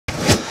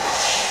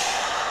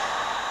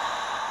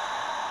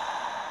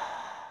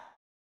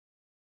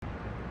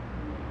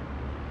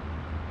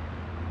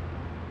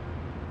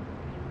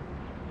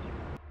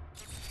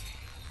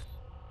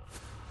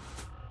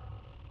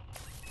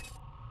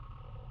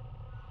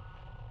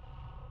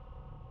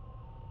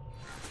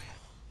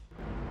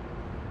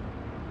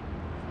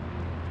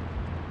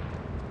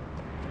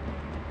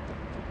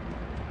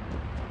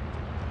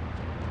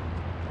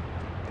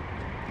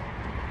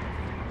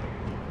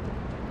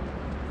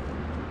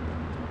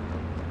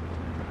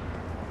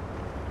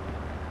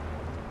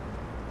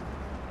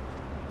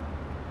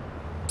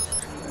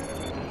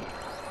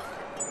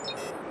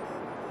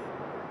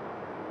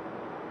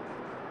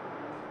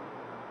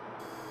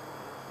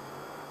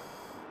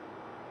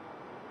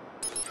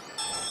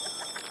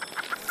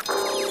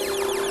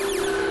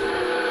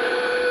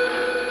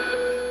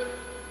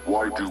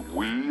do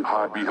we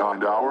hide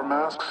behind our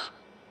masks?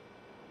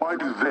 Why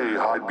do they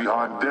hide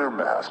behind their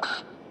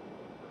masks?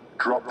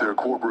 Drop their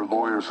corporate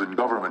lawyers and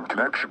government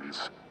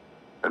connections,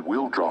 and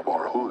we'll drop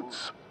our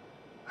hoods.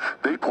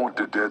 They point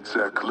to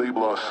DedSec,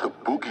 label us the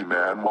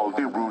boogeyman while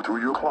they root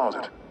through your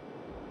closet.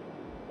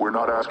 We're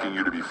not asking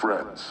you to be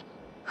friends.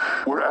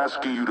 We're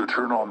asking you to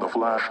turn on the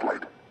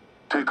flashlight.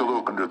 Take a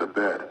look under the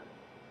bed.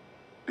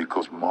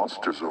 Because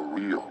monsters are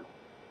real.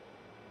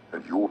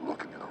 And you're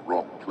looking in the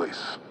wrong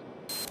place.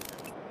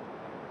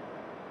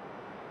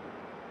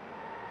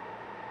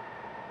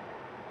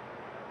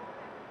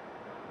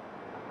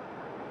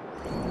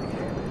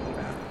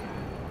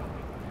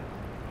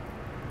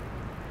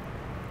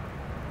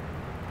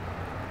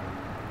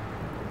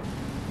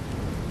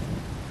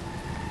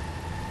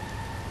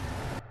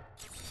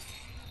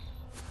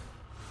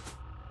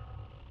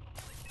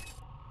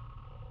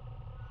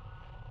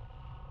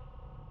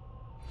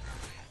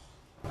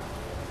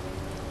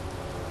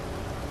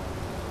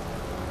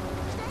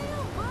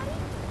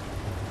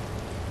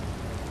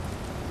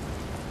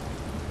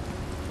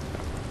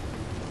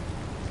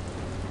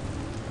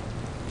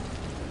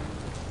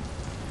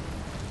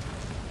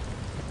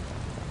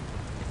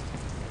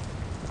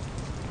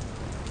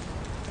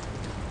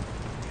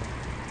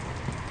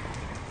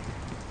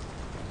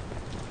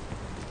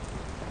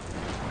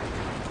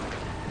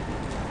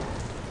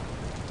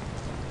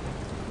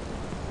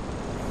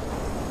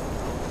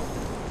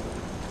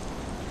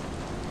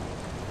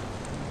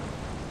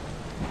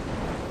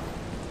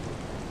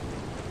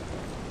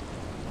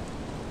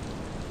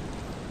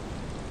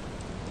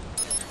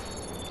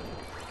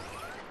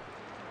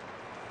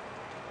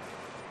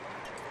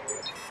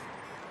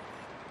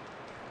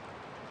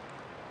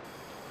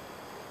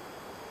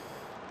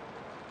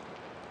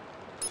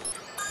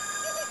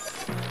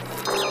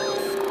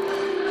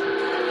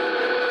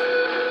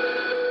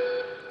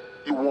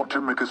 You want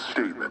to make a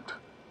statement.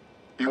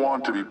 You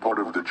want to be part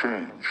of the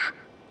change.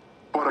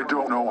 But I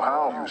don't know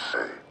how, you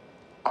say.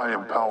 I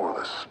am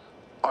powerless.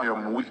 I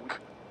am weak.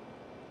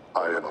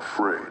 I am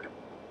afraid.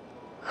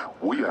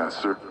 We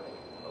answer,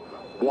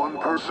 one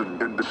person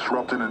can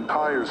disrupt an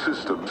entire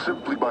system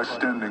simply by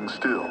standing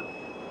still.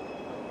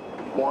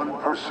 One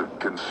person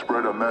can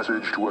spread a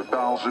message to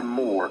 1,000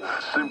 more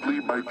simply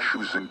by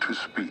choosing to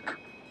speak.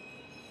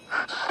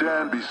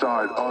 Stand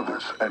beside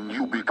others and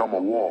you become a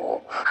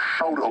wall.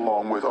 Shout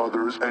along with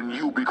others and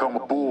you become a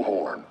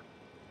bullhorn.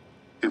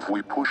 If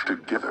we push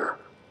together,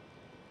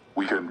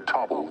 we can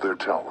topple their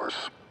towers.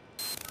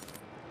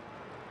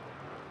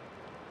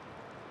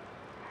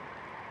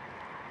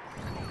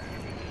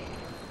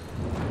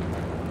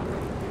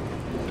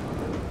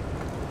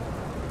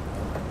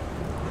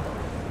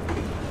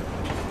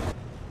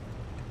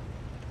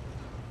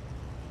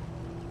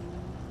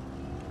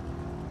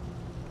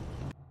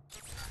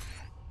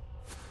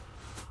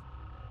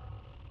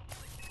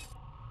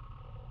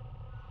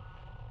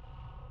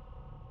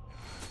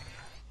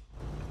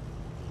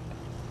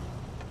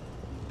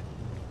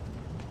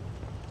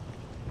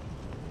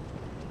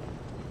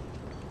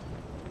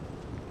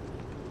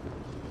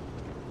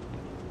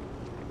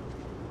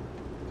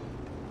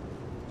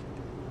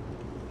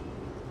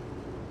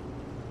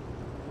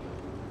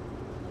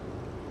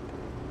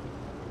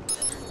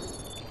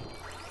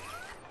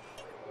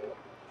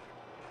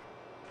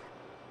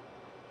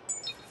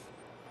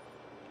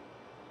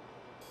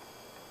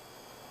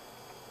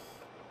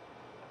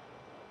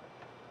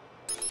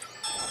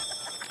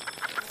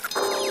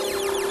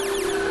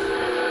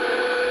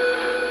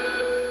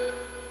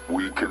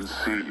 We can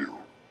see you.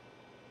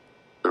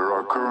 There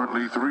are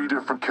currently 3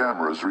 different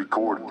cameras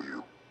recording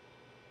you.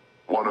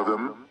 One of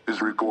them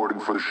is recording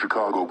for the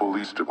Chicago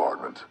Police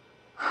Department.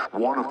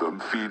 One of them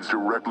feeds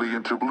directly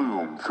into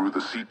Bloom through the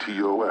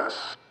CTOS.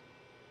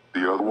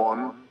 The other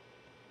one,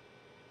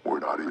 we're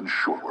not even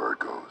sure where it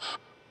goes.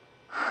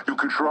 You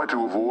could try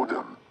to avoid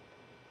them,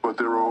 but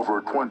there are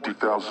over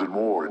 20,000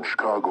 more in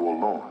Chicago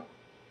alone.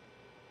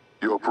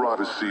 Your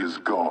privacy is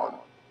gone.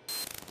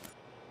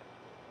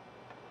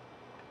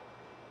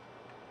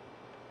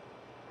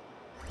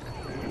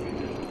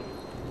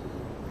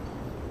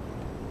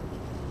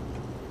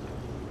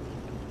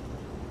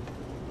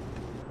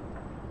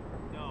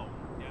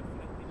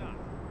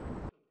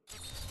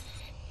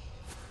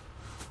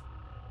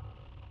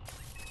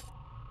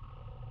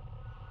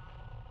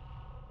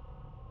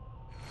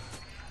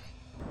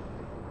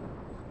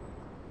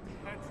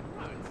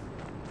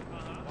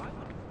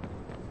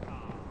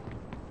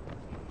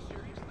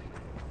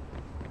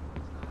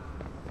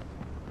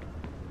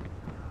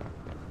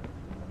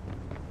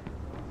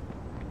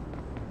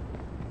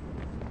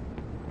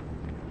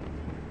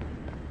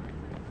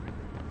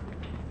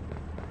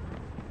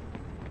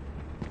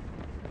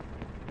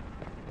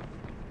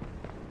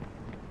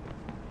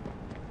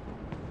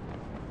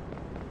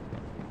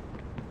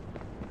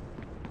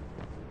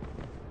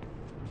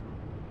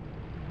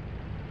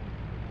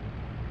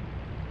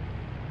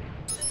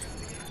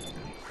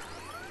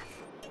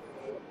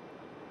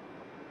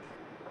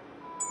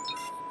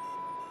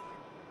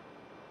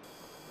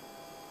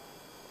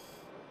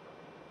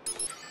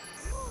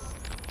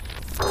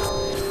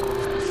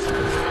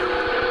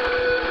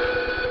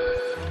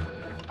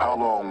 How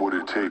long would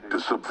it take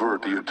to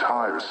subvert the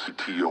entire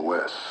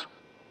CTOS?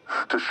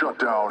 To shut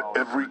down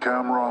every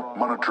camera,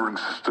 monitoring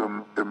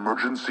system,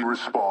 emergency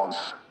response,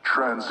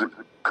 transit,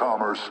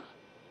 commerce,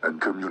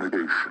 and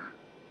communication?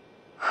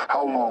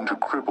 How long to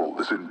cripple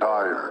this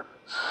entire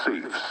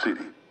safe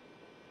city?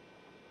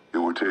 It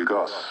would take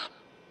us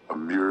a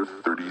mere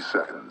 30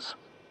 seconds.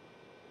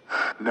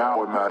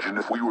 Now imagine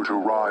if we were to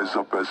rise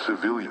up as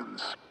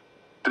civilians,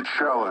 to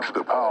challenge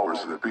the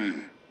powers that be.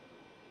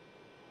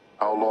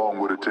 How long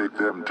would it take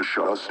them to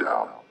shut us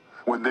down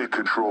when they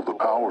control the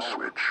power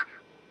switch?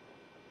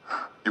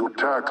 Your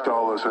tax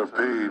dollars have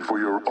paid for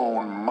your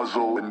own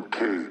muzzle and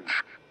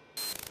cage.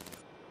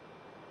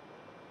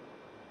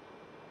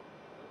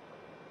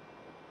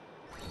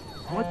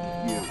 What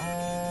did you...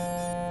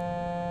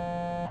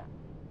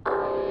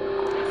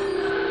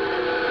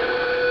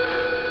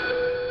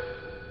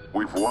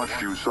 We've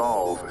watched you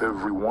solve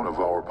every one of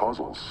our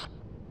puzzles.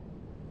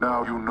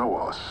 Now you know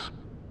us,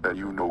 and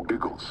you know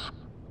Giggles.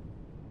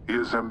 He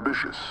is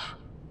ambitious,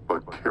 but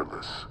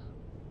careless.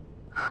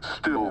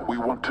 Still, we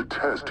want to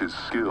test his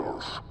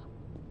skills.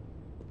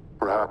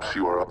 Perhaps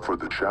you are up for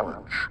the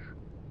challenge.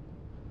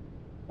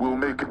 We'll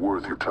make it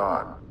worth your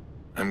time.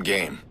 I'm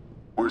game.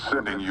 We're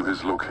sending you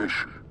his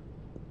location.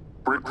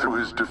 Break through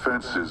his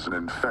defenses and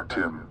infect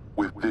him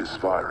with this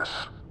virus.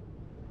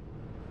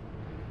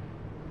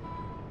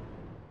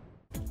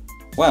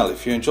 Well,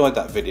 if you enjoyed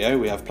that video,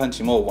 we have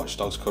plenty more Watch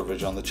Dogs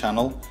coverage on the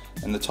channel.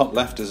 In the top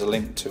left is a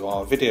link to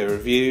our video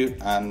review,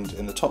 and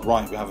in the top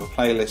right we have a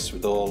playlist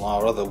with all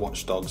our other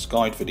Watch Dogs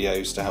guide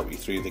videos to help you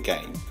through the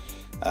game.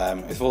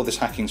 If all this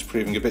hacking's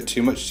proving a bit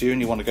too much to you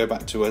and you want to go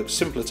back to a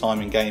simpler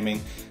time in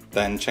gaming,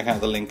 then check out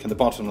the link in the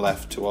bottom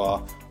left to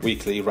our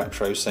weekly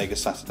Retro Sega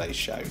Saturdays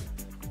show.